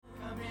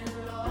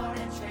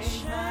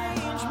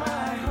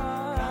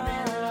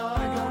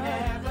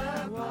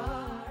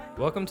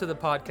Welcome to the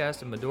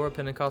podcast of Medora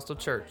Pentecostal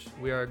Church.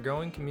 We are a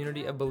growing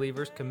community of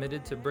believers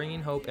committed to bringing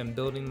hope and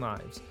building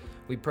lives.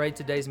 We pray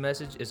today's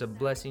message is a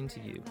blessing to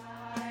you.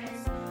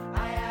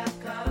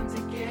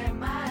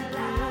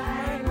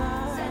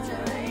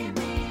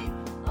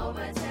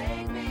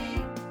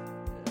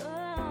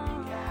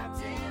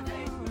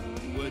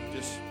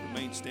 Just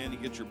remain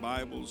standing, get your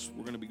Bibles.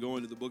 We're going to be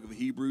going to the book of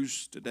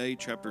Hebrews today,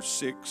 chapter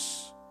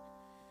 6.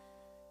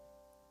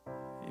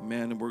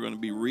 Amen. And we're going to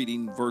be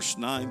reading verse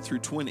 9 through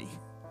 20.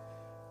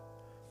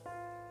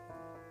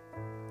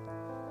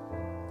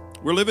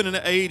 We're living in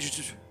an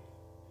age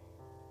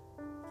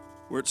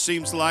where it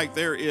seems like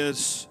there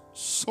is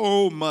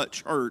so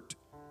much hurt,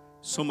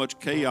 so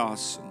much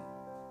chaos.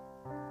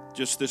 And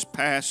just this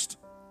past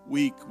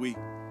week, we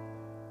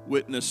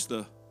witnessed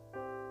the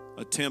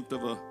attempt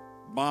of a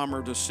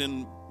bomber to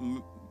send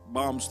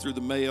bombs through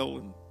the mail,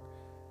 and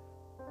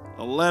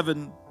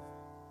 11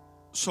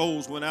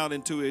 souls went out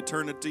into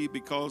eternity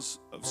because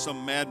of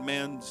some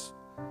madman's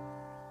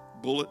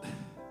bullet.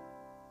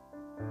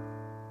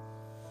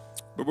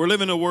 But we're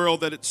living in a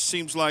world that it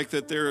seems like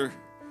that there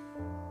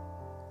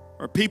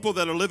are people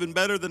that are living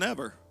better than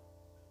ever,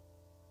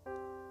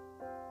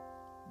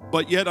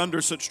 but yet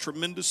under such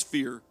tremendous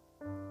fear,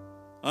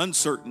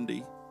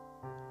 uncertainty,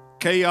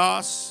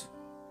 chaos,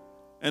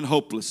 and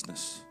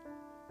hopelessness.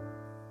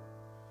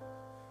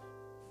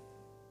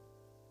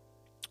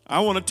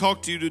 I want to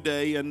talk to you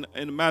today, and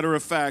a matter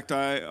of fact,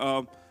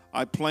 I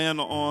plan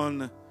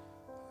on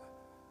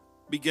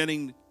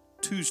beginning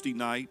Tuesday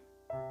night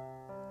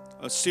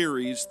a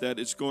series that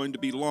is going to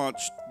be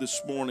launched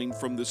this morning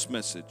from this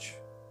message.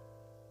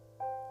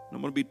 And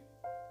I'm going to be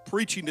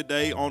preaching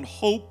today on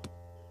hope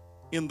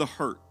in the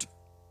hurt.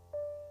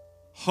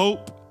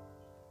 Hope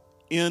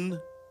in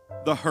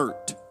the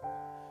hurt.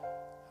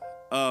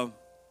 We're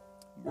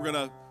going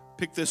to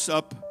pick this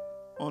up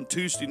on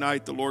Tuesday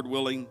night, the Lord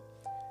willing,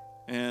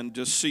 and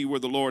just see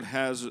where the Lord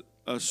has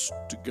us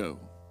to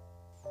go.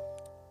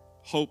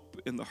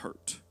 Hope in the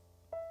hurt.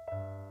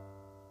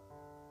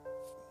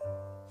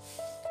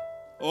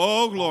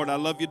 Oh, Lord, I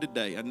love you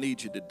today. I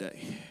need you today.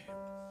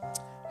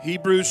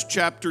 Hebrews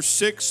chapter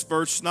 6,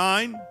 verse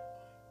 9.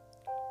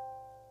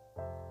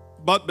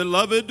 But,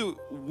 beloved,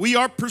 we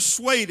are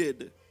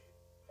persuaded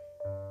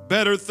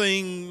better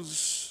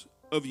things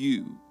of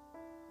you,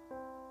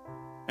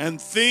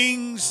 and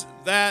things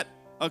that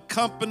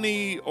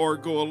accompany or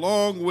go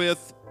along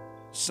with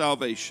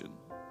salvation,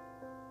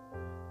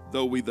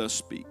 though we thus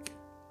speak.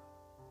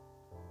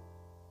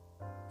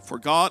 For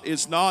God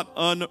is not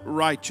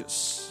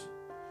unrighteous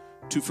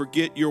to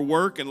forget your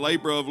work and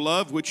labor of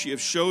love, which ye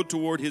have showed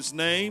toward his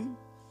name,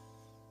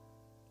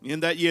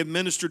 in that ye have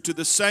ministered to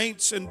the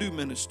saints and do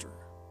minister.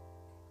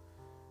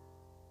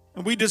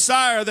 And we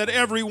desire that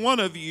every one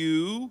of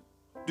you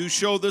do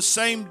show the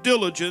same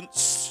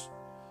diligence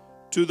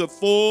to the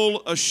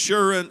full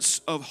assurance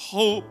of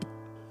hope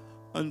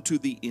unto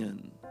the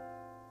end.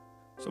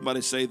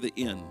 Somebody say the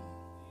end.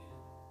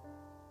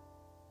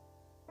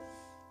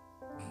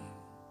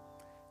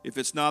 If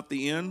it's not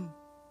the end,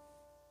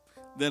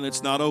 then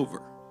it's not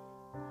over.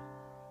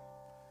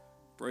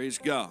 Praise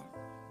God.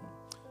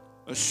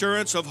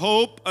 Assurance of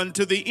hope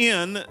unto the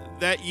end,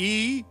 that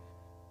ye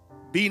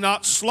be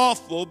not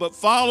slothful, but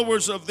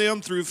followers of them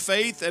through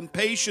faith and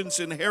patience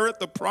inherit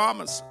the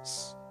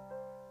promises.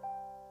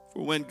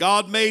 For when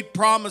God made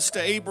promise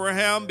to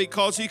Abraham,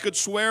 because he could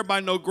swear by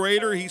no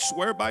greater, he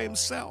sware by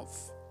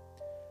himself,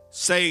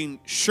 saying,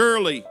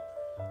 surely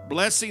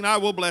blessing I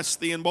will bless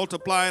thee, and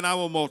multiplying I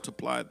will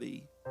multiply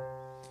thee.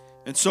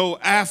 And so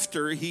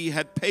after he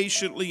had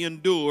patiently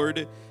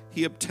endured,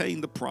 he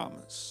obtained the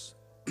promise.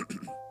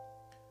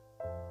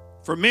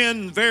 For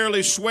men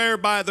verily swear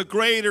by the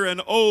greater,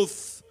 an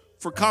oath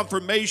for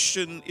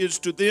confirmation is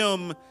to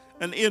them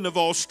an end of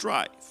all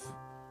strife.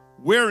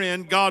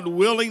 Wherein God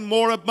willing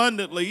more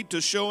abundantly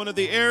to show unto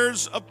the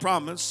heirs of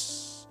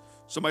promise,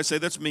 somebody say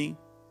that's me,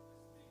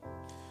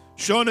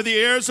 show unto the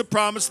heirs of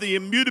promise the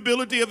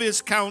immutability of his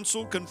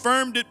counsel,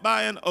 confirmed it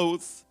by an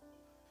oath,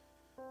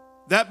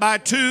 that by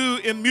two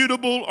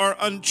immutable or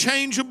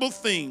unchangeable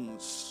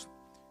things,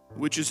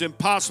 which is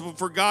impossible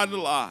for God to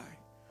lie,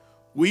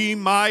 we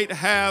might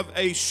have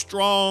a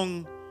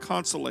strong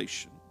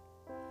consolation,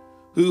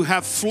 who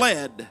have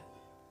fled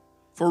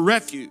for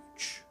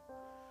refuge,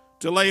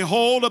 to lay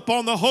hold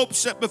upon the hope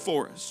set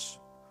before us,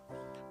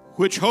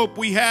 which hope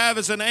we have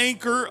as an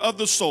anchor of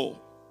the soul,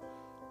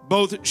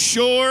 both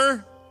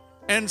sure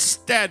and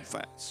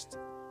steadfast,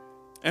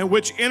 and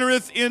which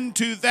entereth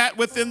into that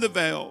within the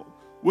veil,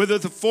 whither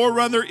the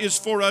forerunner is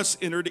for us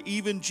entered,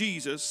 even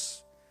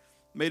Jesus,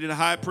 made a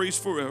high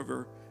priest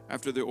forever,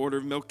 after the order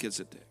of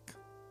Melchizedek.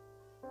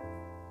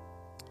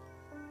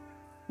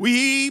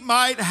 We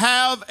might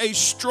have a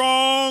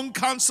strong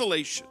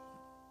consolation,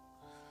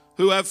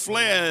 who have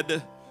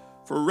fled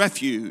for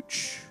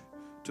refuge,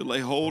 to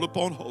lay hold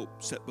upon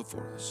hope set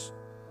before us.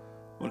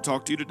 I want to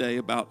talk to you today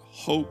about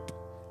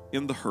hope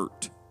in the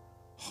hurt.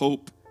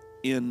 Hope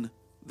in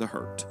the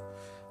hurt.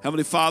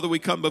 Heavenly Father, we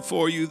come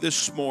before you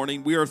this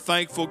morning. We are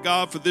thankful,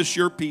 God, for this,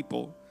 your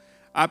people.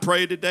 I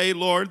pray today,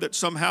 Lord, that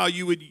somehow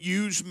you would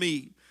use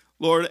me,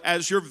 Lord,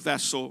 as your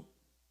vessel,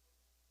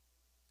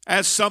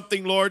 as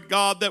something, Lord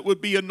God, that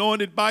would be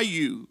anointed by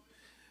you.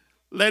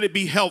 Let it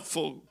be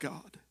helpful,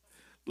 God.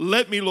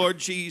 Let me, Lord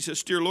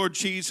Jesus, dear Lord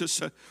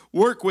Jesus,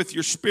 work with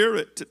your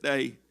Spirit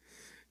today,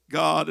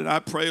 God. And I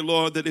pray,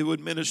 Lord, that it would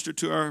minister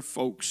to our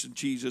folks in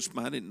Jesus'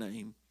 mighty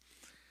name.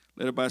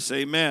 Let everybody say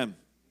amen.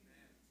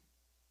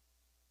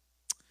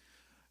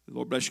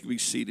 Lord bless you. Be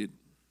seated.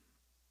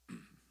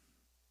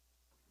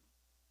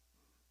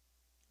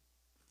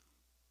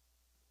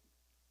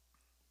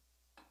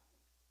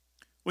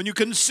 When you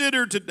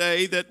consider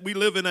today that we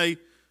live in a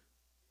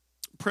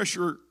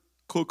pressure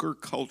cooker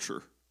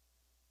culture,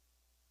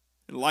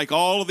 and like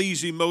all of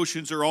these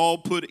emotions are all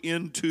put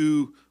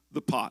into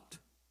the pot,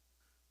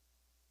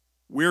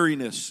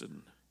 weariness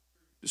and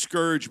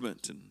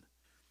discouragement and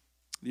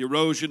the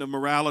erosion of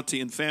morality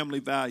and family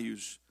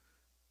values,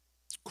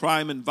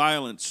 crime and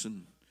violence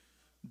and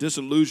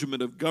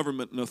disillusionment of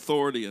government and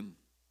authority, and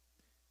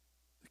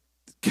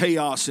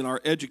chaos in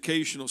our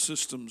educational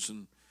systems,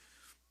 and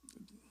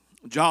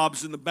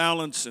jobs in the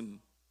balance, and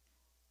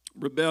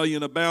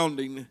rebellion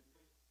abounding.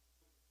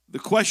 The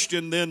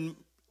question then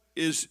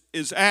is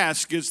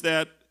asked, is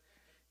that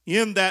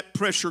in that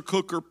pressure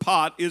cooker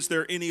pot, is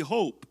there any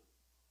hope?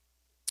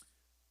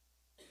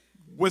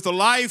 With a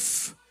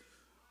life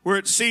where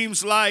it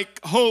seems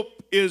like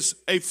hope is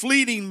a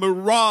fleeting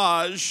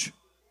mirage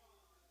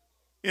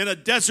in a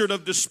desert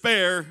of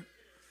despair,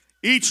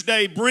 each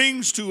day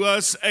brings to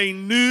us a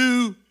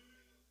new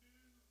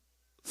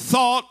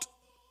thought,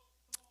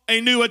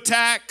 a new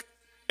attack,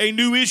 a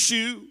new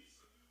issue,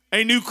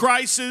 a new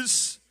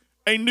crisis,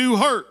 a new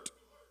hurt.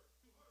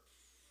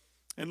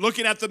 And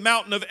looking at the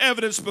mountain of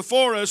evidence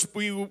before us,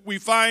 we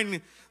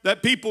find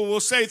that people will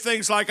say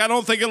things like, I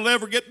don't think it'll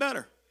ever get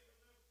better.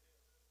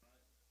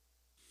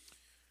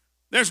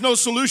 There's no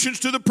solutions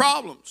to the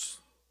problems.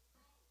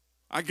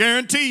 I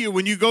guarantee you,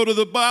 when you go to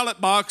the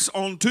ballot box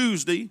on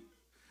Tuesday,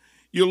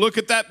 you'll look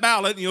at that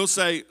ballot and you'll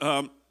say,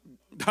 I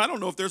don't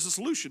know if there's a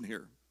solution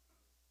here.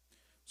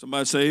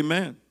 Somebody say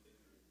amen.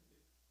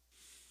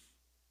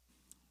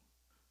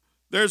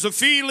 There's a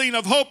feeling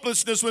of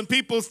hopelessness when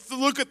people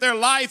look at their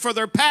life or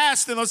their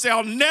past and they'll say,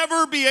 I'll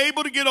never be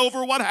able to get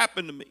over what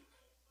happened to me.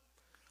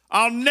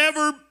 I'll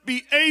never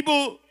be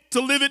able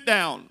to live it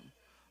down.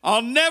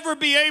 I'll never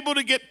be able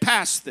to get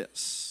past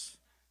this.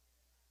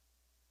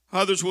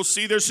 Others will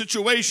see their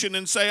situation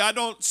and say, I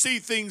don't see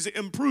things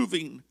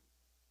improving.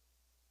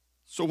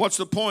 So what's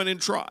the point in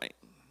trying?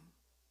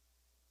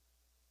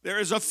 There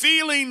is a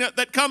feeling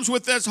that comes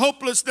with this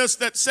hopelessness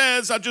that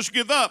says, I just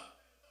give up.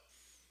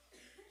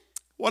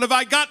 What have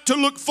I got to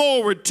look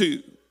forward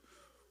to?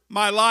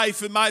 My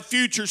life and my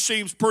future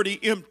seems pretty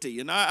empty.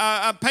 And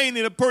I'm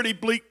painting a pretty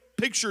bleak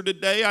picture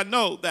today. I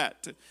know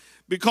that.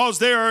 Because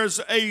there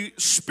is a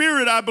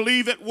spirit, I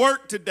believe, at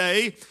work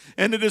today.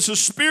 And it is a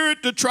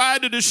spirit to try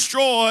to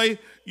destroy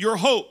your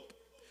hope.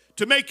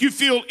 To make you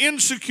feel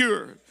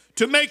insecure.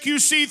 To make you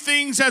see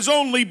things as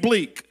only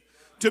bleak.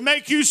 To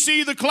make you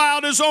see the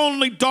cloud as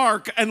only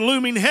dark and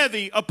looming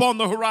heavy upon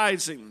the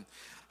horizon.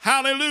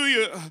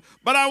 Hallelujah.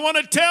 But I want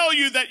to tell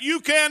you that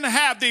you can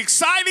have the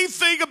exciting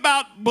thing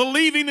about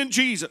believing in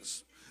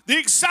Jesus. The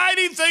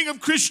exciting thing of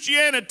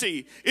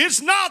Christianity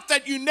is not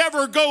that you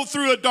never go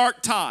through a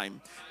dark time.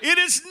 It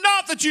is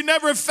not that you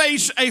never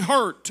face a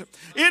hurt.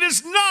 It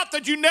is not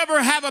that you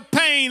never have a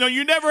pain or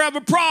you never have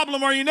a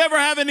problem or you never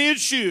have an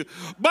issue.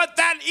 But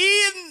that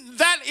in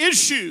that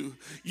issue,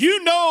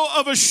 you know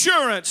of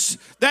assurance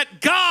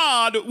that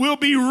God will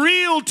be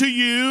real to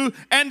you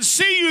and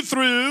see you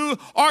through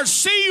or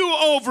see you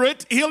over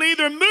it. He'll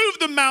either move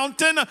the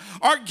mountain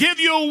or give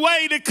you a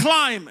way to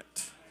climb it.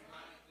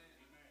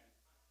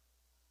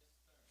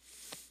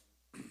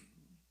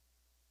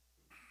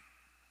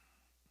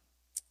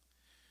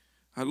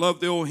 I love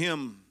the old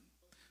hymn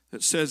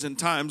that says, in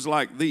times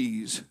like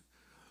these,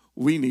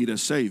 we need a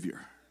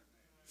Savior.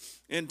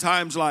 In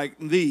times like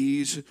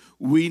these,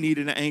 we need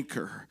an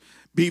anchor.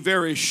 Be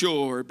very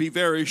sure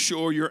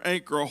your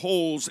anchor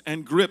holds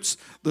and grips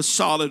the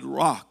solid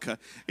rock.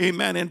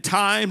 Amen. In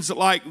times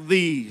like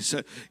these,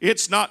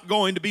 it's not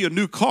going to be a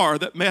new car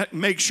that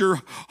makes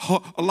your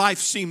life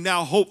seem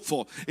now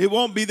hopeful. It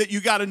won't be that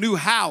you got a new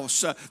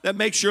house that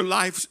makes your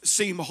life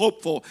seem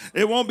hopeful.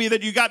 It won't be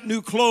that you got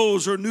new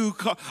clothes or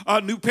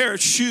a new pair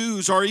of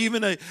shoes or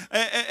even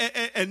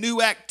a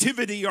new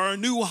activity or a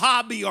new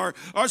hobby or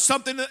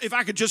something. If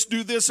I could just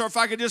do this or if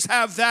I could just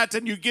have that,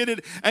 and you get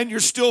it and you're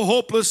still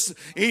hopeless.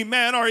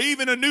 Amen. Or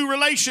even a new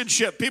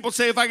relationship. People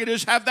say, if I could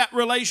just have that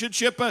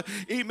relationship,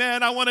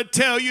 amen. I want to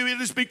tell you,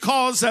 it is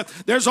because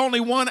there's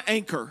only one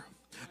anchor.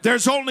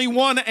 There's only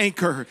one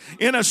anchor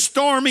in a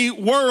stormy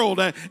world,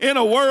 in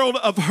a world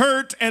of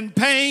hurt and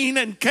pain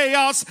and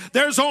chaos.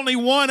 There's only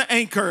one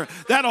anchor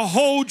that'll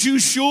hold you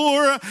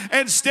sure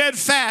and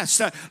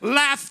steadfast.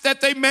 Laugh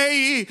that they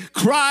may,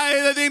 cry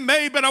that they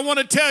may, but I want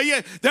to tell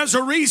you, there's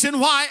a reason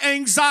why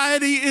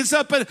anxiety is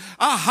up at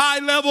a high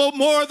level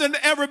more than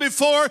ever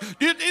before.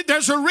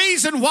 There's a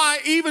reason why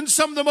even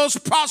some of the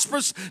most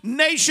prosperous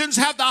nations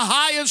have the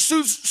highest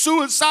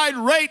suicide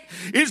rate,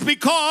 is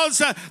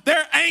because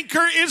their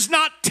anchor is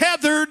not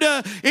tethered,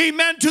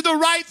 amen, to the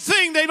right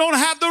thing. They don't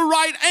have the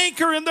right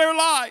anchor in their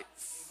life.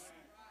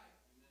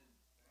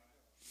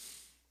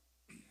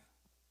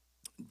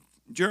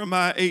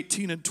 Jeremiah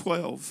 18 and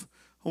 12.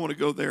 I want to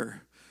go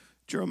there.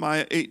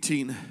 Jeremiah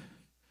 18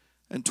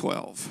 and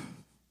 12.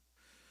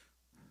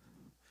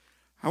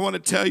 I want to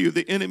tell you,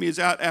 the enemy is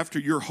out after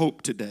your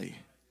hope today.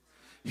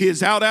 He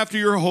is out after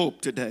your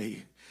hope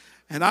today.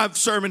 And I've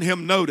sermoned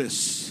him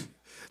notice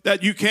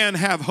that you can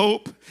have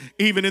hope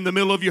even in the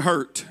middle of your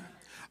hurt.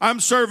 I'm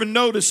serving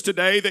notice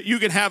today that you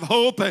can have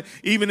hope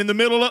even in the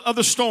middle of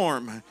the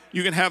storm.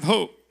 You can have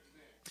hope.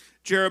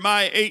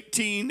 Jeremiah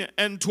 18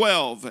 and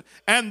 12.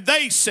 And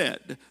they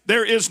said,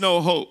 there is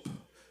no hope,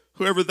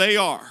 whoever they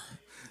are.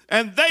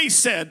 And they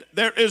said,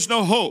 there is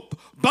no hope.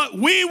 But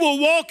we will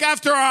walk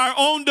after our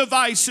own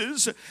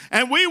devices,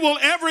 and we will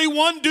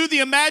everyone do the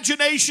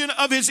imagination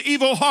of his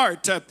evil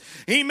heart.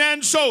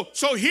 Amen. So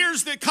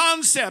here's the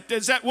concept,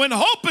 is that when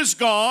hope is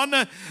gone,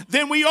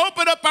 then we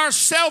open up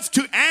ourselves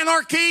to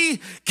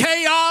anarchy,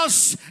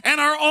 chaos, and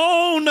our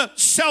own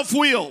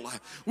self-will.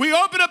 We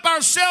open up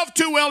ourselves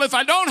to, well, if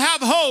I don't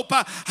have hope,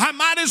 I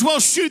might as well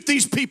shoot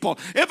these people.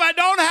 If I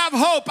don't have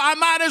hope, I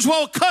might as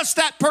well cuss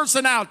that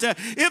person out.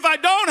 If I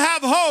don't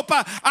have hope,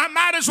 I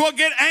might as well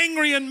get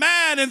angry and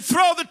mad and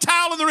throw the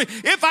towel in the ring.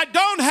 If I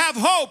don't have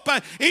hope,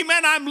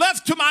 amen, I'm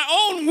left to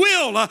my own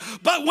will.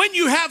 But when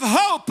you have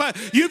hope,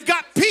 you've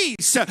got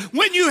peace.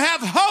 When you have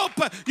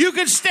hope, you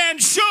can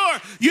stand sure.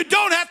 You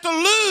don't have to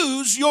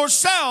lose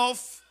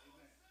yourself.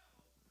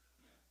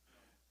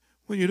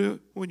 When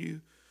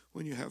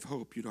you have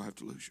hope, you don't have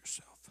to lose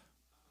yourself.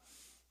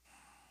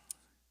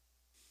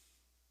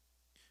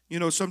 You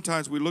know,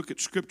 sometimes we look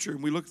at Scripture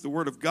and we look at the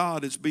Word of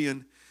God as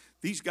being,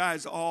 these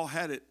guys all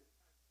had it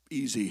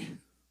easy.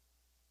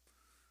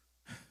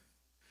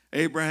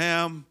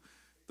 Abraham,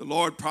 the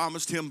Lord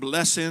promised him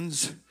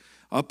blessings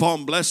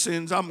upon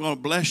blessings. I'm going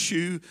to bless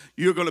you.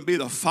 You're going to be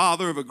the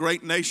father of a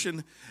great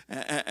nation.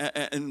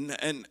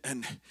 And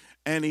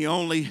he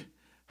only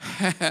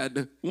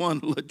had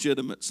one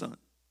legitimate son.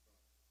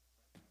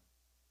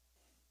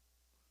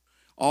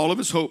 All of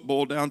his hope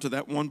boiled down to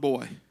that one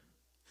boy.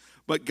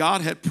 But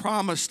God had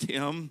promised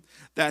him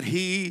that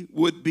he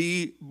would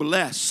be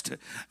blessed.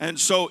 And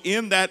so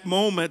in that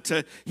moment,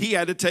 he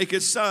had to take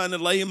his son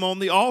and lay him on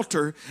the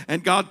altar.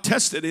 And God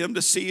tested him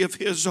to see if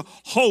his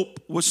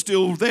hope was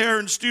still there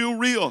and still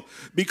real.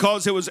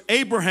 Because it was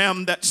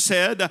Abraham that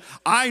said,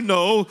 I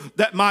know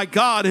that my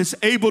God is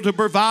able to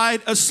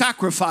provide a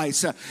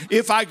sacrifice.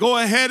 If I go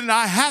ahead and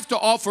I have to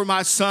offer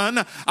my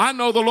son, I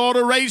know the Lord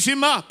will raise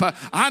him up.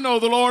 I know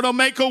the Lord will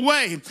make a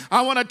way.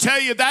 I want to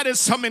tell you, that is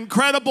some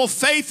incredible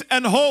faith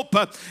and hope.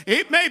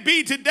 It may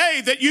be today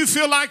that you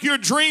feel like your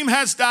dream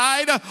has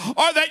died,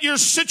 or that your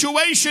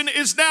situation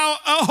is now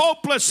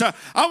hopeless.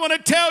 I want to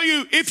tell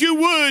you, if you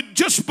would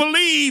just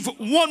believe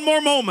one more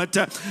moment,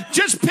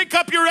 just pick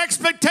up your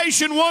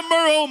expectation one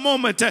more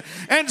moment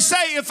and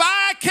say, if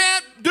I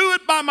can't do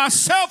it by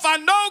myself, I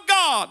know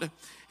God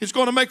is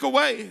going to make a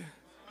way.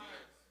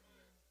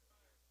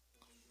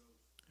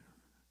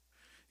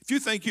 If you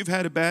think you've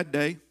had a bad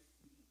day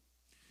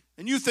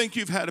and you think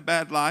you've had a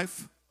bad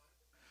life,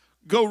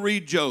 go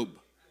read Job.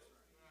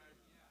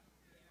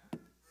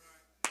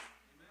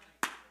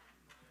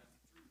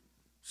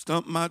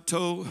 Stumped my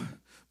toe,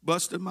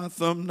 busted my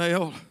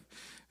thumbnail.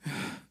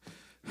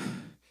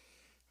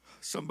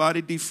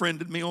 Somebody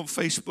defriended me on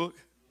Facebook.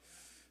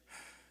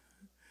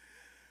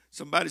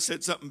 Somebody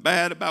said something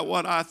bad about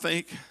what I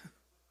think.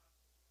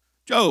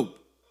 Job.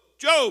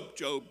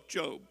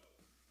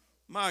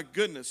 My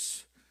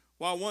goodness.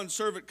 While one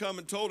servant come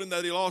and told him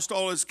that he lost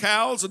all his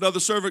cows, another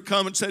servant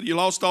come and said, you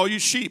lost all your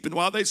sheep. And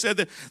while they said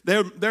that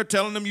they're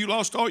telling him you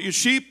lost all your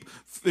sheep,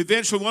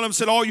 eventually one of them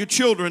said, all your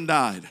children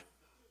died.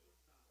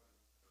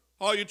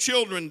 All your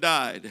children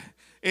died.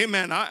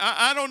 Amen.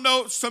 I don't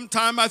know.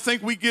 Sometime I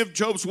think we give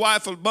Job's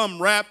wife a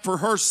bum rap for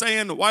her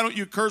saying, why don't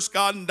you curse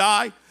God and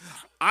die?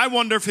 I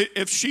wonder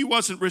if she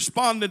wasn't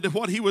responding to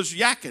what he was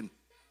yakking.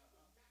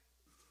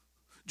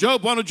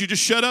 Job, why don't you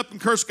just shut up and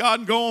curse God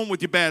and go on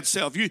with your bad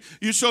self?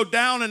 You're so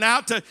down and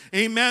out to,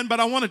 amen. But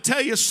I want to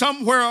tell you,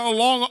 somewhere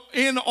along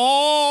in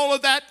all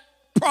of that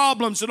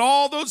problems and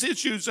all those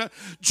issues,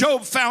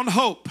 Job found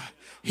hope.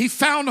 he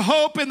found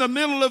hope in the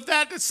middle of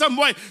that, in some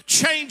way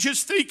change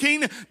his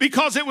thinking,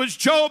 because it was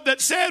Job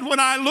that said, when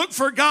I looked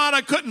for God,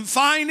 I couldn't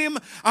find him.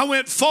 I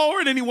went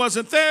forward and he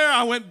wasn't there.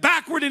 I went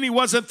backward and he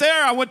wasn't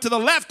there. I went to the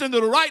left and to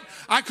the right.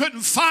 I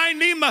couldn't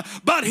find him,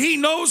 but he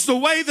knows the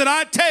way that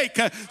I take.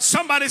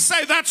 Somebody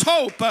say, that's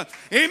hope.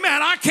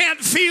 Amen. I can't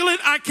feel it.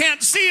 I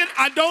can't see it.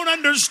 I don't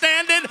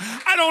understand it.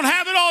 I don't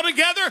have it all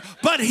together,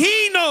 but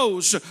he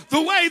knows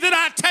the way that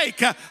I take.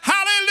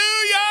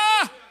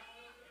 Hallelujah.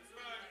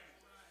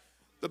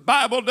 The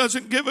Bible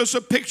doesn't give us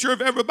a picture of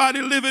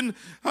everybody living,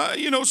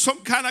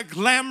 some kind of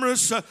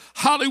glamorous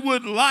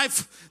Hollywood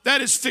life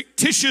that is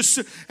fictitious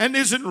and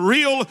isn't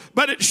real,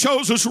 but it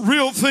shows us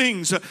real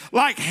things.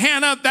 Like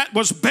Hannah that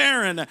was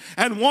barren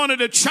and wanted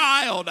a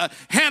child.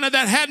 Hannah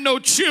that had no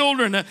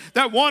children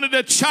that wanted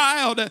a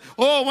child.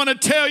 Oh, I want to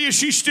tell you,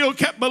 she still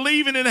kept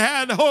believing and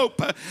had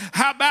hope.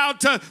 How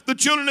about the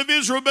children of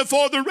Israel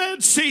before the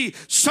Red Sea?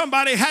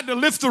 Somebody had to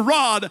lift the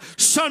rod.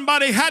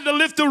 Somebody had to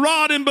lift the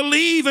rod and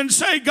believe and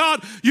say,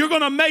 God, you're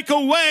going to make a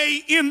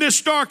way in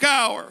this dark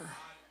hour.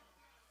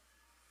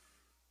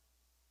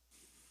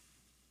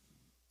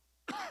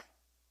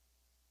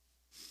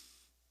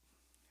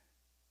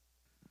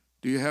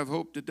 Do you have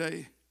hope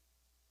today?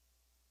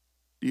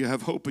 Do you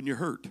have hope in your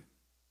hurt?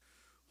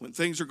 When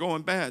things are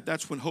going bad,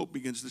 that's when hope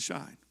begins to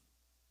shine.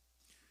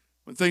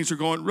 When things are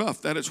going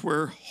rough, that is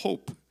where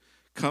hope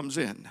comes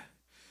in.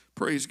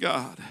 Praise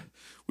God.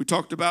 We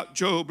talked about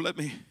Job. Let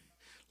me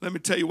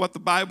tell you what the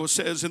Bible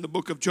says in the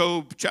book of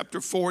Job, chapter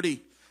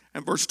 40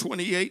 and verse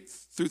 28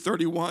 through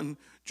 31.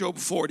 Job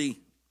 40,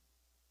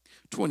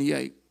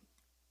 28.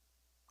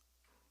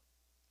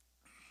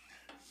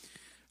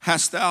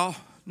 Hast thou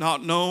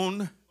not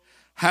known?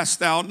 Hast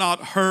thou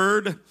not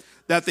heard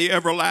that the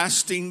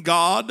everlasting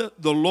God,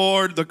 the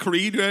Lord, the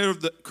creator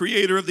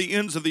of the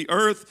ends of the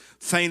earth,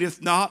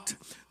 fainteth not,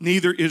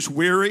 neither is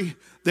weary?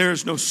 There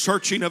is no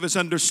searching of his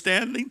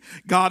understanding.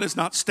 God is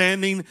not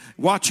standing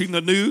watching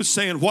the news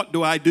saying, what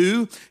do I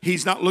do?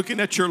 He's not looking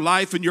at your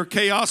life and your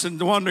chaos and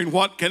wondering,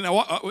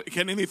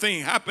 can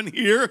anything happen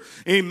here?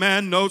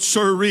 Amen. No,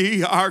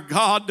 sirree. Our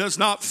God does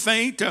not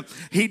faint.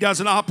 He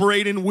doesn't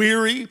operate in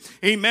weary.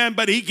 Amen.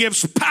 But he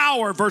gives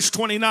power. Verse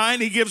 29,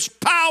 he gives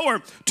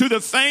power to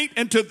the faint,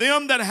 and to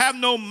them that have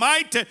no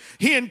might,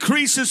 he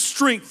increases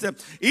strength.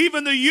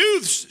 Even the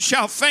youths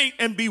shall faint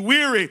and be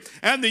weary,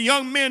 and the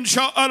young men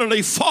shall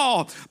utterly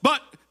fall.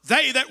 But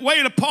they that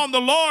wait upon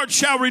the Lord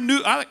shall renew.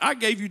 I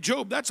gave you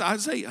Job. That's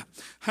Isaiah.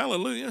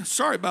 Hallelujah.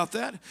 Sorry about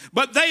that.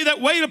 But they that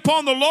wait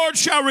upon the Lord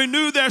shall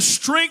renew their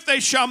strength.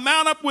 They shall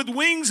mount up with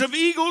wings of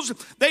eagles.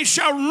 They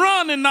shall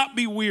run and not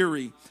be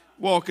weary,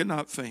 walk and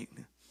not faint.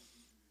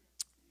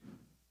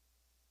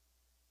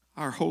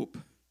 Our hope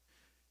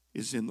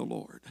is in the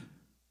Lord,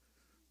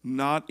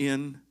 not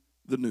in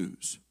the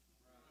news,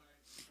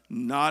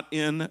 not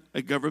in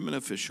a government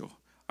official.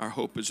 Our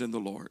hope is in the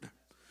Lord.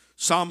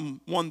 Psalm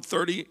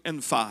 130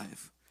 and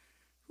 5.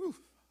 Whew.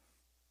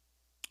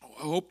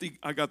 I hope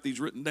I got these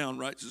written down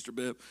right, Sister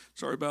Bev.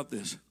 Sorry about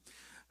this.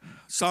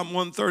 Psalm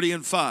 130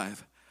 and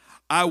 5.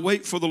 I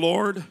wait for the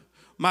Lord.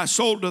 My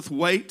soul doth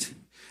wait,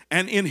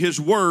 and in his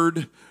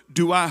word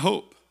do I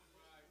hope.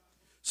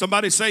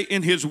 Somebody say,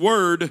 in his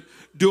word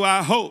do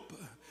I hope.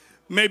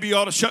 Maybe you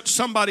ought to shut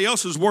somebody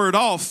else's word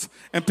off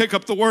and pick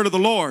up the word of the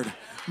Lord.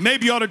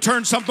 Maybe you ought to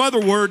turn some other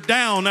word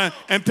down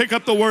and pick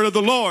up the word of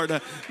the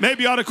Lord.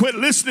 Maybe you ought to quit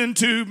listening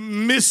to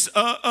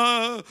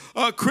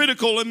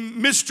critical and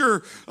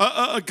Mr.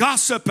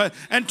 Gossip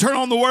and turn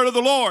on the word of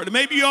the Lord.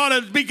 Maybe you ought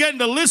to begin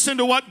to listen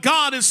to what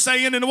God is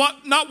saying and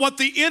not what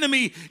the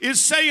enemy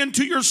is saying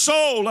to your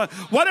soul.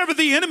 Whatever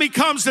the enemy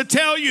comes to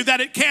tell you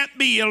that it can't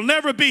be, it'll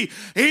never be.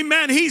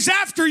 Amen. He's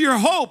after your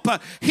hope.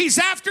 He's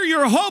after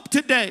your hope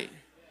today.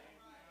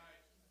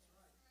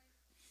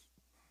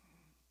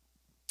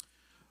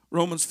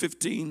 Romans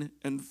 15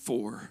 and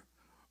 4.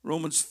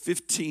 Romans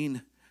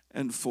 15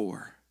 and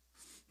 4.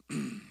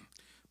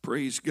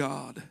 Praise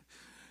God.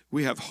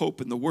 We have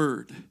hope in the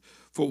word.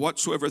 For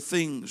whatsoever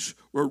things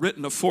were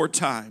written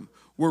aforetime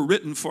were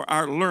written for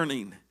our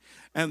learning,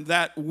 and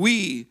that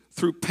we,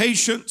 through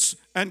patience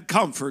and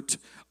comfort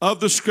of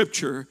the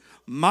scripture,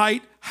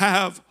 might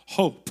have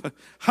hope.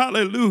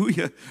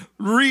 Hallelujah.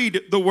 Read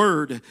the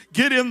word.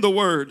 Get in the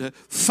word.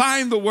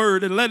 Find the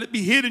word and let it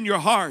be hid in your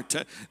heart.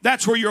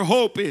 That's where your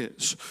hope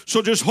is.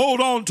 So just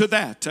hold on to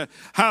that.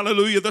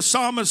 Hallelujah. The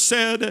psalmist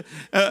said,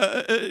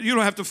 you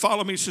don't have to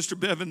follow me, Sister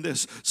Bev, in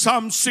this.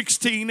 Psalm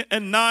 16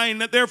 and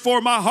 9.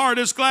 Therefore my heart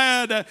is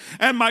glad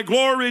and my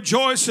glory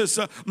rejoices.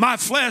 My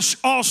flesh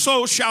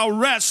also shall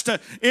rest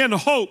in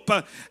hope.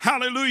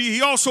 Hallelujah.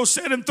 He also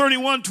said in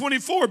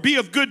 31:24, be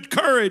of good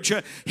courage.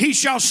 He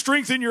shall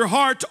strengthen your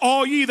heart,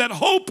 all ye that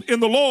hope in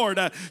the Lord.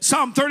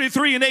 Psalm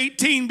 33 and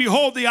 18,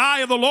 behold, the eye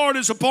of the Lord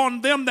is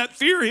upon them that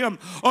fear him,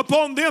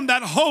 upon them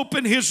that hope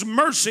in his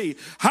mercy.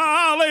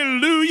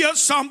 Hallelujah.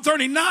 Psalm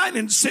 39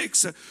 and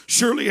 6,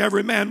 surely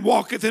every man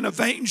walketh in a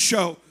vain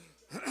show.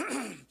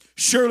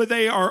 Surely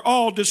they are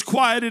all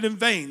disquieted in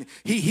vain.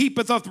 He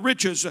heapeth up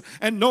riches,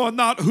 and knoweth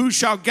not who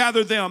shall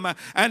gather them.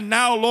 And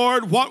now,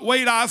 Lord, what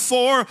wait I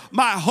for?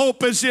 My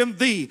hope is in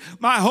thee.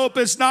 My hope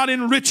is not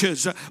in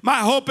riches. My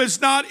hope is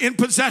not in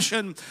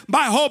possession.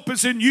 My hope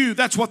is in you.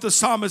 That's what the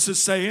psalmist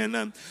is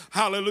saying.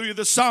 Hallelujah.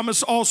 The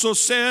psalmist also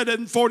said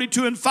in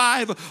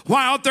 42:5,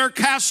 why art thou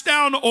cast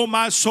down, O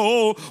my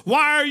soul?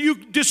 Why are you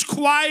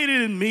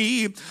disquieted in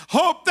me?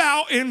 Hope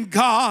thou in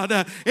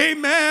God.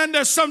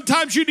 Amen.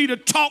 Sometimes you need to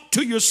talk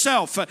to yourself.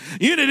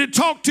 You need to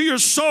talk to your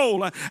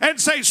soul and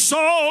say,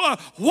 soul,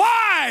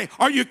 why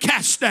are you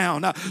cast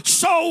down?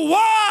 So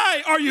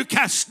why are you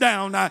cast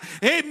down?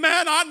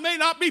 Amen. I may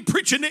not be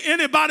preaching to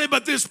anybody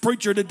but this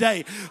preacher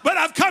today, but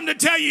I've come to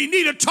tell you, you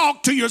need to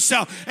talk to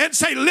yourself and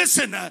say,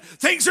 listen,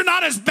 things are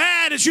not as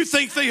bad as you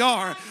think they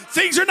are.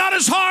 Things are not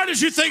as hard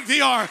as you think they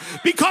are,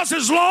 because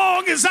as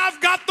long as I've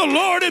got the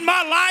Lord in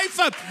my life,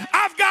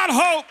 I've got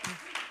hope.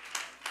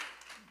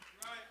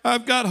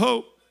 I've got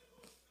hope.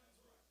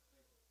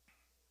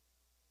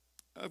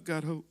 I've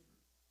got hope.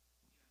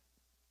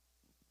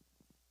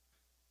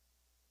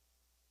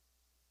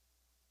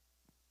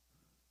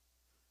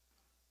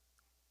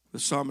 The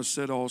psalmist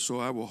said also,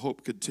 I will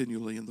hope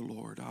continually in the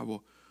Lord. I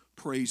will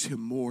praise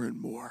him more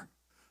and more.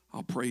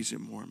 I'll praise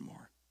him more and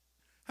more.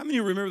 How many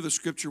of you remember the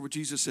scripture where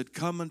Jesus said,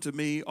 come unto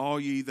me, all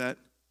ye that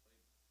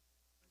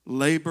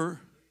labor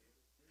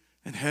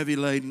and heavy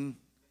laden,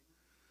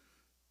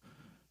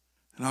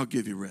 and I'll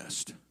give you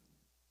rest.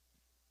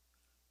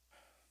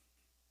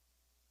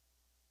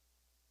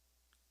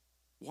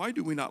 Why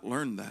do we not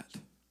learn that?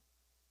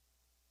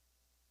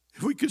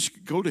 If we could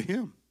go to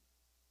him,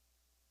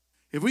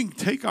 if we can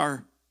take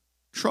our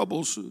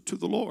troubles to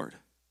the Lord,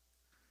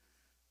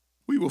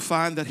 we will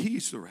find that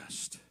he's the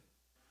rest.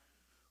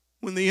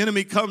 When the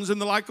enemy comes in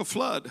like a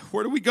flood,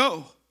 where do we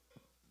go?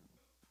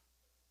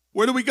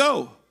 Where do we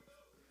go?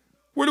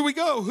 Where do we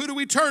go? Who do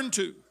we turn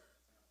to?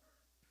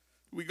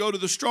 We go to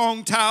the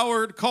strong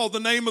tower called the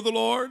name of the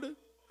Lord.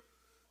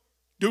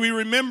 Do we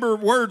remember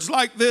words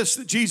like this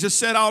that Jesus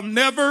said, I'll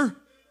never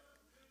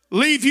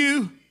leave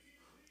you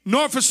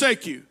nor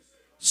forsake you?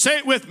 Say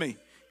it with me.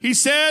 He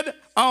said,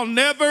 I'll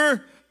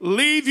never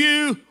leave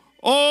you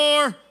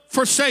or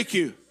forsake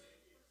you.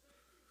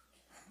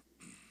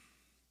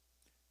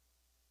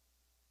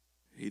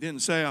 He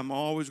didn't say, I'm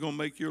always going to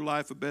make your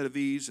life a bed of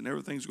ease and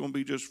everything's going to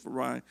be just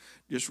right,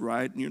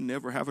 and you'll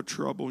never have a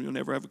trouble, you'll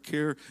never have a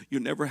care,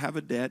 you'll never have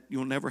a debt,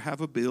 you'll never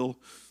have a bill.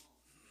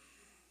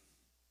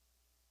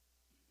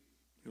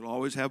 You'll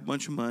always have a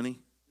bunch of money.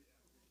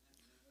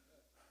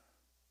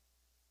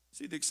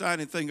 See, the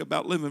exciting thing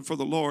about living for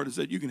the Lord is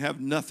that you can have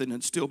nothing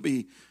and still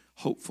be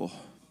hopeful.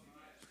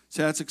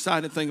 See, that's the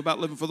exciting thing about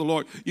living for the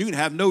Lord. You can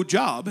have no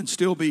job and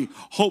still be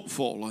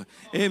hopeful.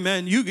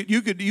 Amen.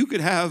 You could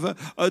have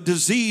a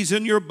disease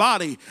in your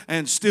body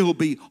and still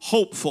be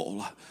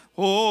hopeful.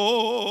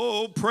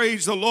 Oh,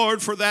 praise the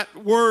Lord for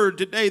that word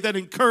today that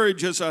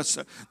encourages us,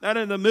 that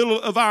in the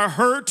middle of our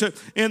hurt,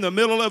 in the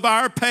middle of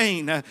our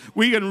pain,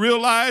 we can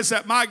realize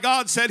that my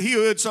God said he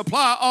would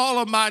supply all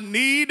of my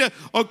need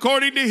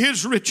according to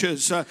his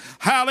riches.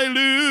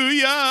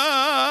 Hallelujah.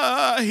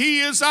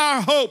 He is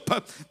our hope.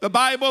 The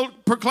Bible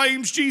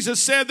proclaims,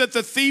 Jesus said that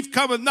the thief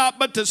cometh not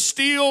but to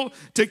steal,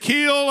 to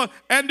kill,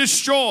 and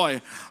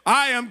destroy.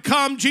 I am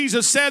come,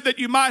 Jesus said, that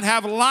you might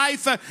have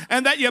life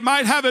and that you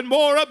might have it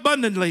more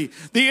abundantly.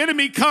 The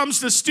enemy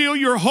comes to steal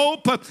your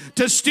hope,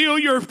 to steal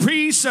your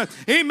peace.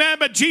 Amen.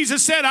 But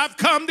Jesus said, I've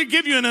come to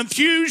give you an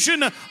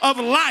infusion of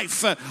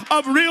life,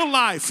 of real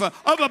life,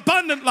 of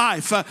abundant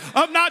life,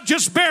 of not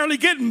just barely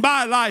getting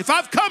by life.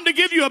 I've come to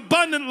give you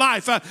abundant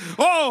life.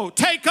 Oh,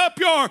 take up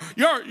your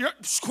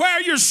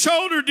square your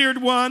shoulder, dear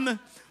one.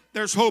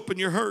 There's hope in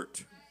your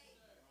hurt.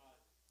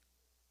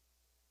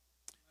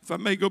 If I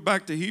may go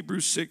back to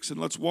Hebrews 6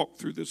 and let's walk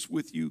through this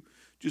with you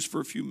just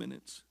for a few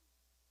minutes.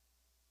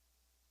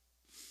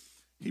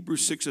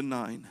 Hebrews 6 and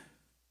 9.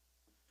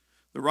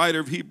 The writer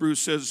of Hebrews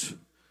says,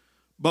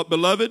 but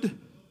beloved,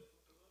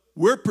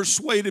 we're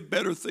persuaded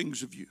better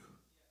things of you.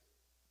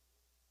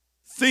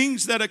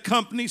 Things that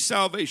accompany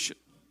salvation.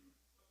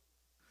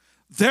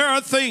 There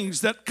are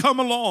things that come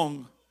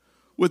along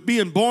with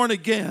being born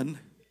again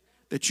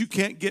that you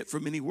can't get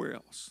from anywhere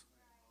else.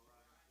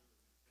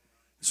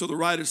 So the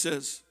writer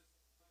says,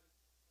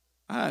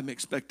 I'm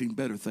expecting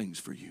better things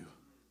for you.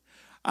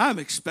 I'm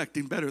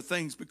expecting better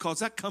things because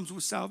that comes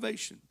with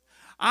salvation.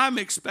 I'm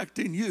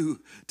expecting you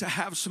to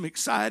have some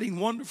exciting,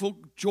 wonderful,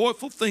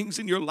 joyful things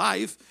in your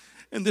life.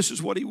 And this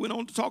is what he went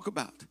on to talk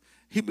about.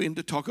 He began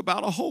to talk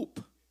about a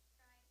hope.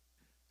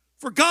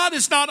 For God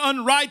is not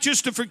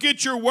unrighteous to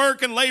forget your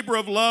work and labor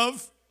of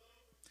love.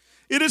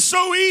 It is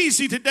so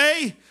easy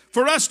today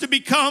for us to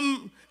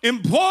become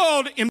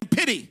embroiled in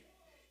pity.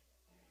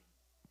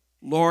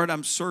 Lord,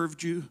 I'm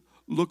served you.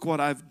 Look what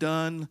I've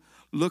done.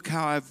 Look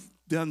how I've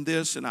done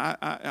this, and I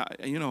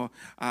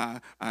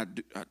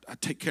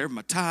take care of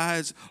my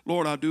tithes.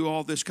 Lord, I'll do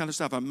all this kind of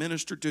stuff. I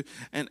minister to,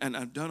 and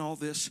I've done all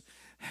this.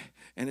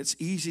 And it's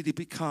easy to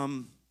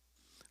become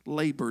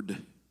labored,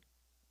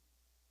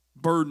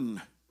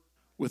 burdened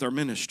with our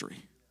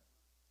ministry.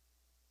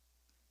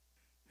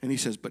 And he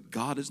says, but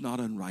God is not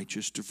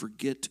unrighteous to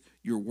forget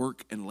your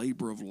work and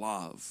labor of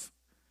love.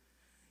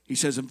 He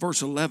says in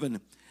verse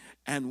 11,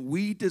 and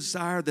we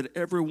desire that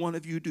every one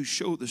of you do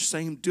show the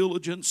same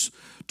diligence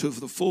to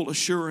the full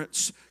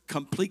assurance,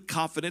 complete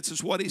confidence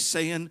is what he's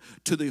saying,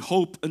 to the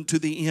hope and to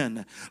the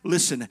end.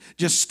 Listen,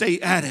 just stay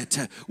at it.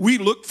 We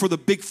look for the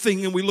big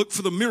thing and we look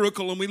for the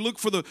miracle and we look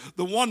for the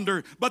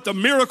wonder, but the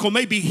miracle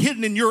may be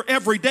hidden in your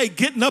everyday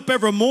getting up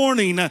every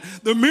morning.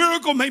 The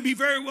miracle may be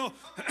very well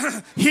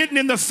hidden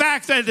in the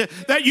fact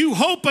that you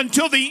hope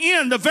until the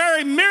end. The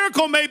very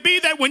miracle may be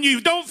that when you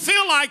don't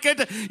feel like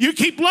it, you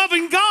keep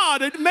loving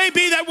God. It may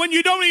be that when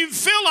you don't even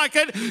feel like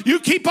it, you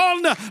keep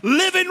on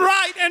living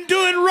right and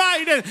doing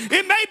right. And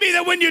it may be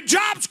that when your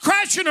job's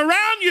crashing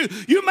around you,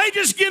 you may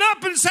just get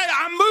up and say,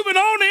 I'm moving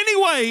on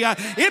anyway.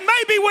 It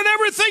may be when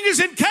everything is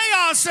in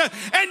chaos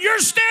and you're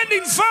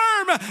standing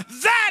firm.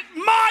 That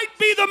might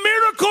be the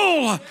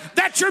miracle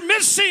that you're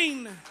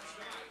missing.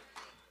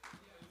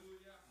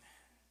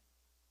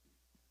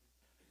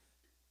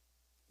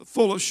 The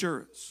full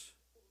assurance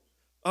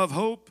of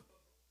hope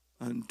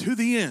unto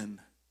the end.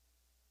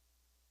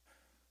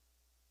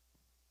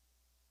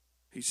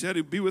 He said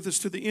he'd be with us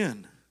to the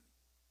end.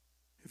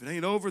 If it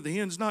ain't over, the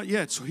end's not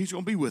yet, so he's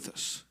going to be with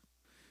us.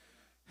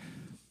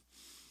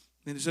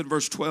 Then he said in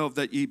verse 12,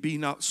 that ye be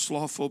not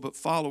slothful, but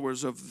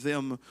followers of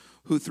them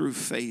who through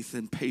faith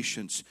and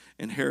patience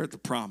inherit the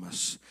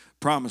promise.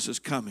 Promise is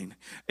coming.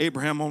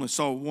 Abraham only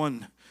saw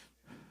one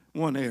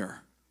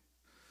heir.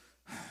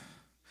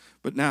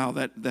 But now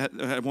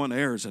that one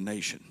heir is a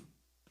nation.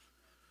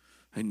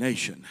 A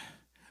nation.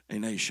 A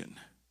nation.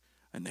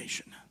 A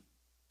nation.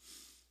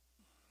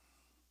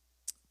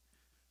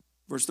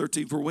 Verse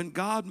 13, for when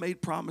God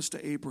made promise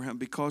to Abraham,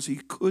 because he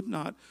could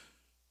not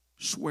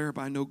swear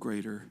by no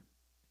greater,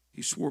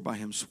 he swore by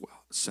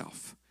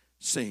himself,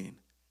 saying,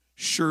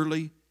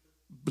 surely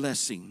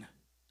blessing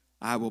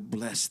I will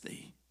bless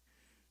thee,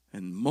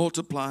 and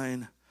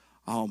multiplying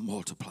I'll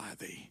multiply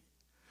thee.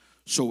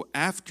 So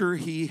after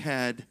he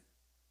had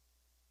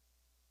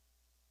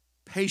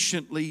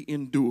patiently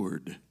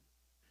endured,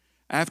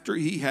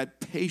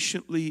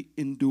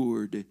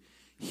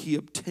 he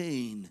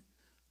obtained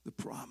the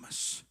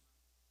promise.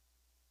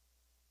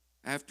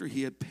 After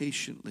he had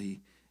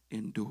patiently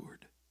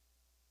endured.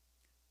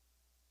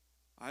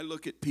 I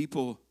look at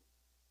people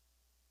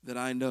that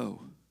I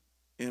know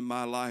in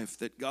my life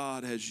that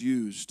God has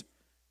used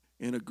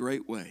in a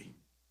great way.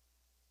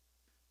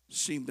 It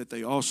seemed that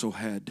they also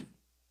had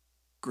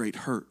great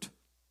hurt.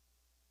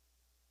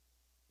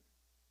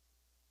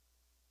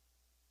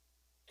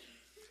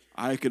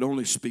 I could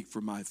only speak for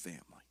my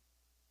family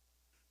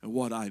and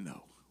what I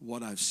know,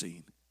 what I've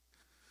seen.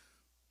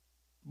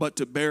 But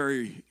to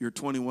bury your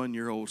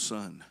 21-year-old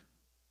son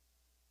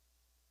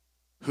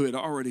who had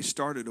already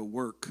started a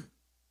work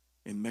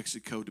in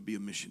Mexico to be a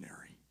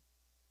missionary,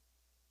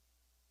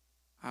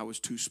 I was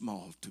too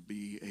small to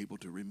be able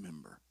to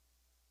remember.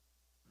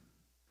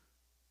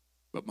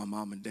 But my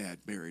mom and dad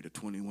buried a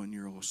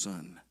 21-year-old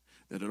son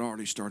that had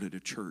already started a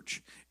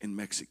church in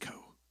Mexico,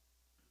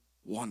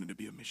 wanted to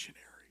be a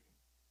missionary.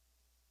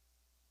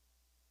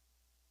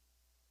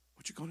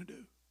 What you going to do?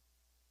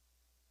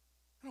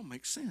 That don't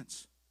make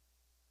sense.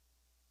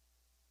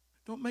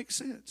 Don't make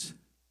sense.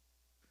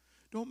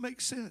 Don't make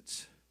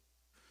sense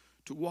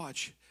to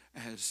watch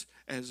as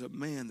a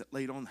man that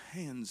laid on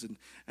hands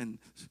and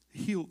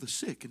healed the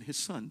sick and his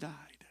son died.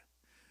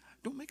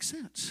 Don't make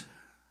sense.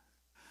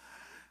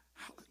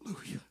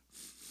 Hallelujah.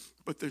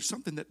 But there's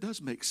something that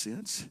does make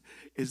sense,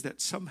 is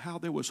that somehow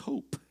there was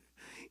hope.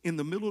 In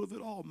the middle of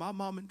it all, my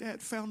mom and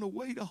dad found a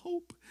way to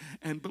hope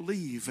and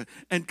believe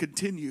and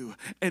continue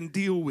and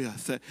deal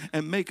with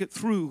and make it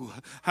through.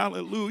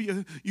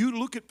 Hallelujah. You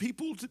look at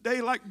people today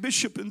like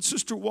Bishop and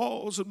Sister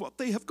Walls and what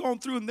they have gone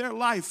through in their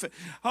life.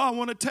 I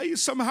want to tell you,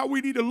 somehow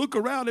we need to look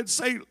around and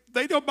say,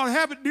 they don't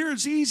have it near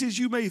as easy as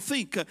you may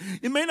think.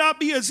 It may not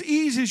be as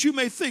easy as you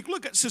may think.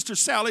 Look at Sister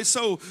Sally,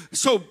 so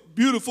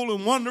beautiful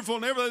and wonderful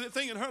and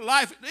everything in her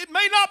life. It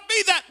may not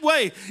be that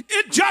way.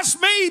 It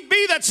just may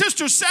be that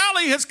Sister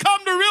Sally has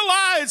come to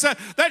realize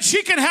that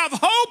she can have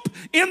hope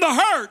in the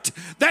hurt,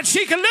 that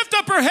she can lift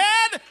up her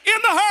head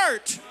in the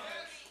hurt.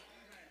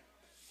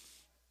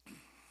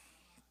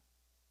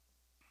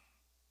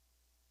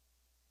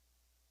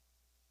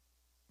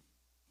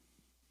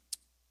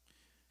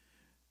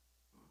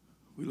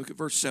 We look at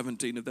verse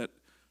 17 of that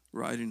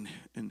writing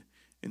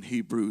in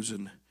Hebrews,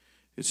 and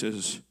it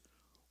says,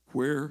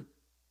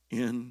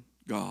 wherein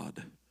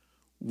God,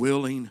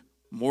 willing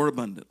more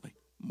abundantly,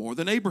 more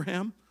than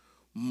Abraham,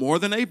 more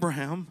than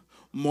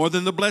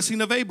the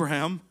blessing of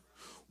Abraham,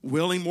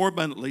 willing more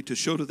abundantly to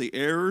show to the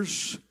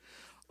heirs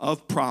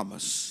of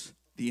promise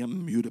the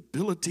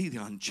immutability,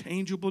 the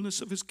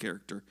unchangeableness of his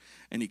character,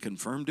 and he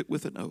confirmed it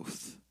with an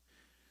oath,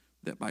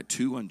 that by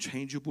two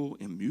unchangeable,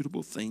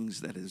 immutable things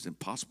that it is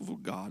impossible for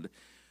God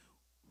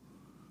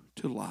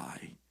to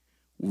lie,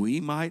 we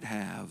might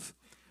have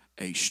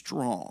a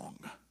strong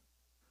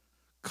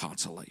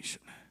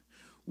consolation.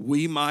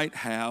 We might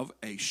have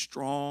a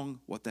strong,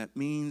 what that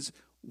means,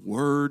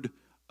 word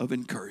of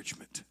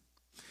encouragement.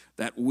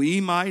 that we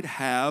might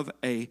have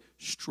a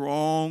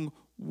strong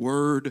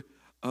word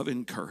of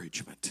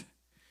encouragement,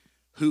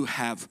 who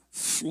have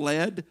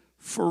fled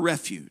for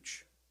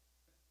refuge.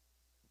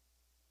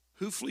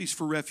 Who flees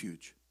for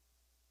refuge?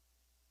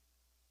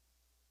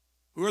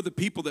 Who are the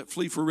people that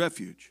flee for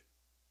refuge?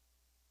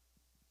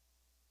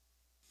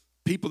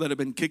 People that have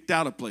been kicked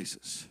out of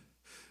places.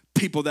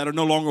 People that are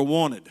no longer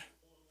wanted.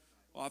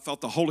 Oh, I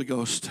felt the Holy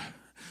Ghost.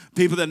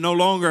 People that no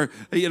longer,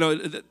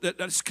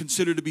 that's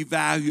considered to be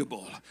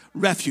valuable.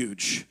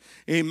 Refuge.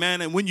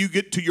 Amen. And when you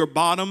get to your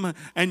bottom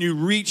and you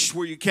reach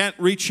where you can't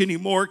reach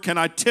anymore, can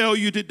I tell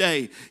you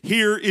today,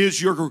 here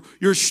is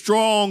your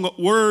strong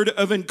word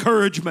of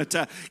encouragement.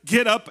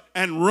 Get up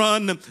and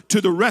run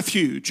to the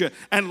refuge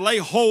and lay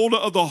hold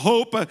of the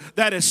hope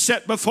that is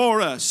set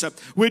before us.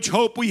 Which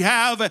hope we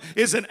have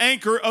is an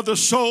anchor of the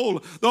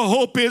soul. The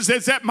hope is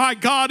that my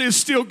God is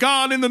still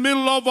God in the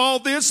middle of all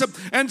this,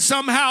 and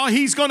somehow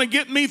He's going to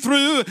get me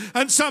through,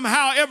 and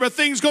somehow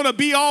everything's going to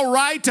be all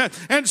right,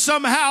 and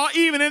somehow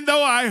even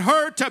though I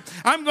hurt,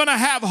 I'm going to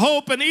have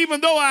hope, and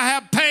even though I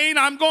have pain,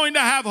 I'm going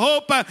to have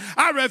hope.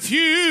 I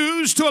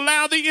refuse to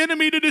allow the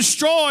enemy to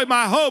destroy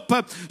my hope.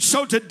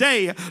 So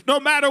today,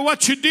 no matter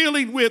what you're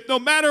dealing with, no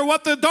matter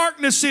what the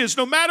darkness is,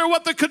 no matter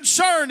what the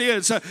concern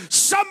is,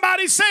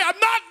 somebody say, I'm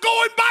not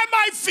going by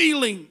my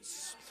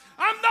feelings.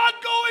 I'm not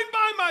going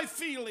by my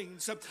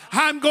feelings.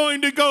 I'm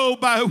going to go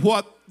by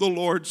what the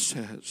Lord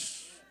says.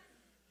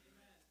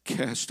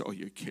 Cast all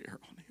your care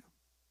on Him.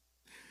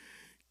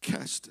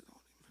 Cast it on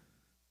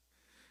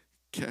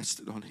Him. Cast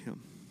it on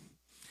Him,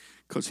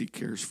 because He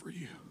cares for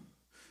you.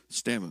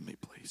 Stand with me,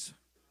 please.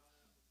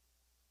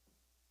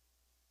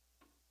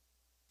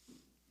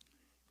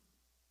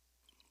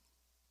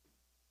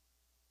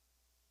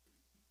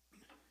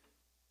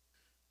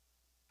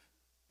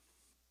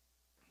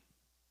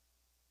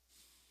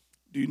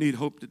 Do you need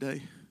hope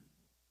today?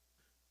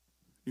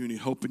 Do you need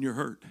hope in your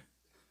hurt?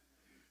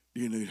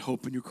 Do you need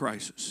hope in your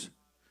crisis?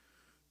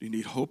 Do you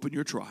need hope in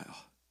your trial?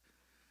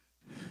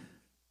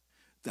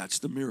 That's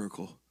the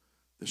miracle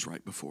that's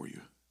right before you.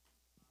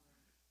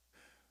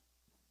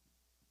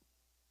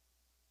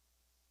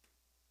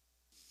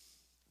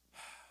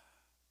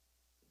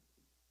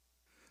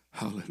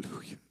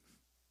 Hallelujah.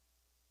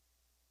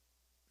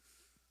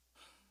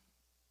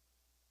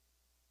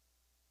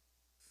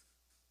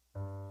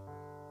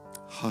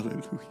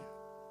 Hallelujah.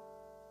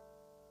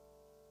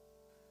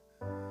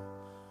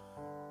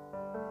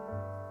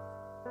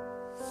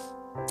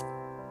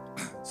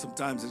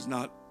 Sometimes it's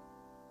not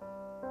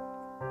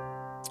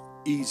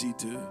easy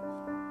to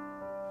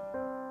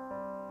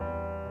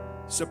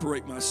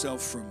separate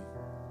myself from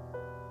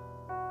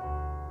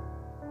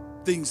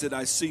things that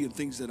I see and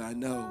things that I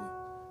know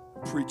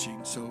preaching,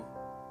 so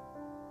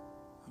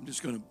I'm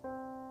just going to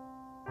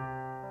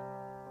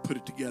put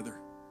it together.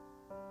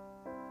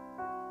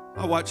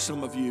 I watch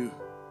some of you,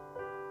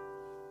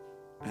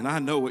 and I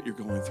know what you're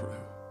going through,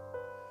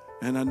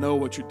 and I know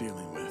what you're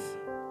dealing with.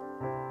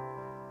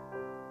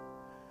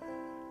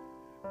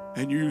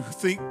 And you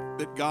think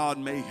that God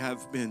may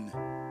have been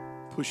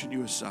pushing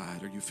you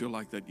aside, or you feel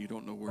like that you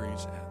don't know where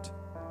He's at.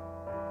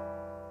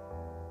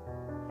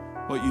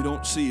 What you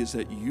don't see is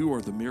that you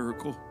are the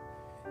miracle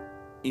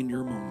in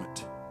your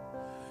moment.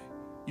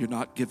 You're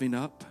not giving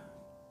up.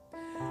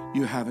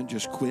 You haven't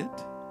just quit.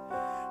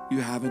 You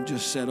haven't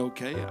just said,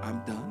 okay,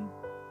 I'm done.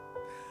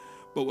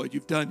 But what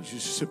you've done is you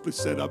simply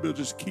said, I'm going to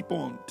just keep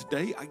on.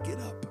 Today I get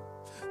up.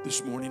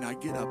 This morning I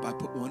get up, I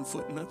put one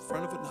foot in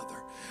front of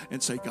another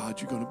and say, God,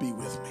 you're going to be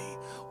with me.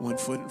 One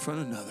foot in front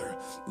of another.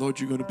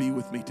 Lord, you're going to be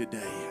with me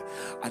today.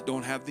 I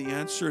don't have the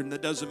answer, and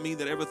that doesn't mean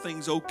that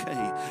everything's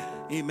okay.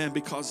 Amen,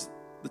 because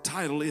the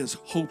title is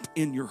Hope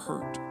in Your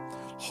Hurt.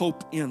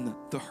 Hope in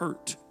the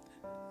hurt.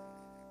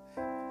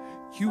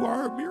 You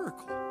are a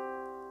miracle.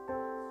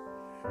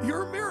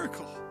 You're a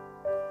miracle.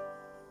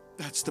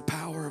 That's the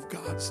power of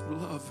God's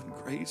love and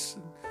grace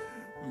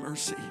and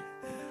mercy.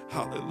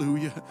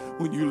 Hallelujah.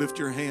 When you lift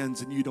your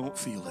hands and you don't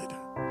feel it.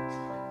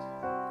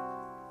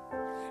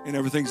 And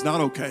everything's not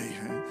okay.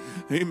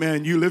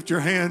 Amen. You lift your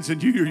hands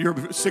and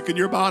you're sick in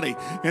your body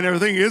and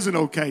everything isn't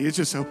okay. It's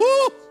just a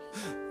whoo.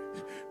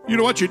 You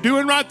know what you're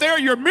doing right there?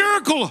 You're a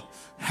miracle.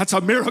 That's a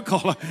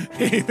miracle.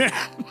 Amen.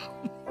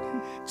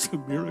 It's a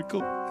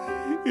miracle.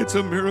 It's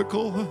a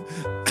miracle.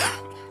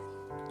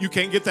 You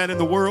can't get that in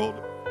the world.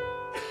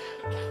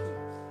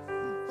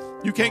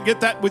 You can't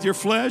get that with your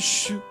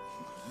flesh.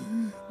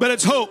 But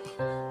it's hope.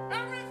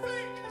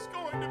 Everything is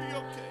going to be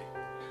okay.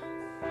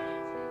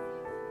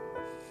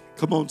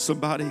 Come on,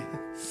 somebody.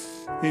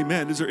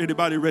 Amen. Is there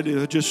anybody ready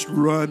to just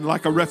run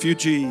like a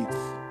refugee?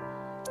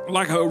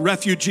 like a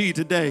refugee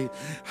today.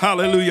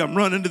 Hallelujah. I'm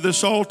running to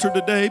this altar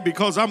today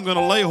because I'm going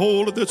to lay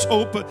hold of this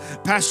hope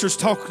Pastor's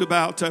talked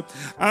about.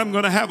 I'm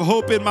going to have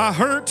hope in my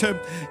hurt.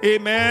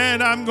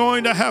 Amen. I'm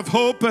going to have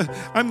hope.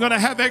 I'm going to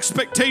have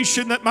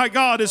expectation that my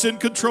God is in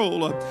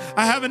control.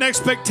 I have an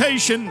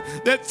expectation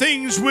that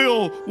things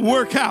will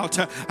work out.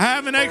 I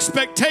have an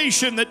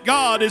expectation that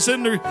God is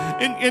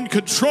in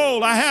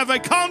control. I have a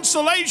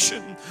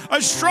consolation,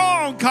 a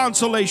strong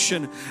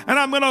consolation, and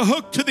I'm going to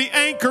hook to the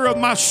anchor of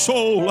my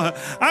soul.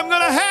 I'm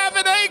going to have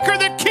an anchor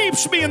that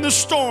keeps me in the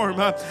storm.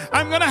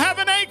 I'm going to have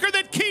an anchor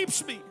that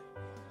keeps me.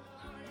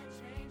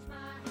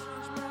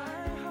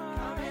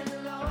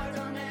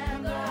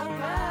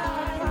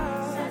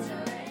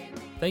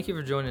 Thank you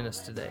for joining us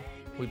today.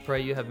 We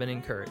pray you have been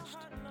encouraged.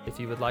 If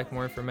you would like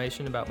more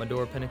information about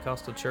Medora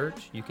Pentecostal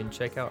Church, you can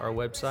check out our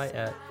website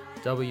at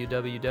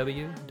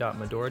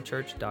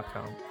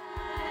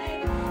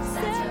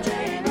www.medorachurch.com.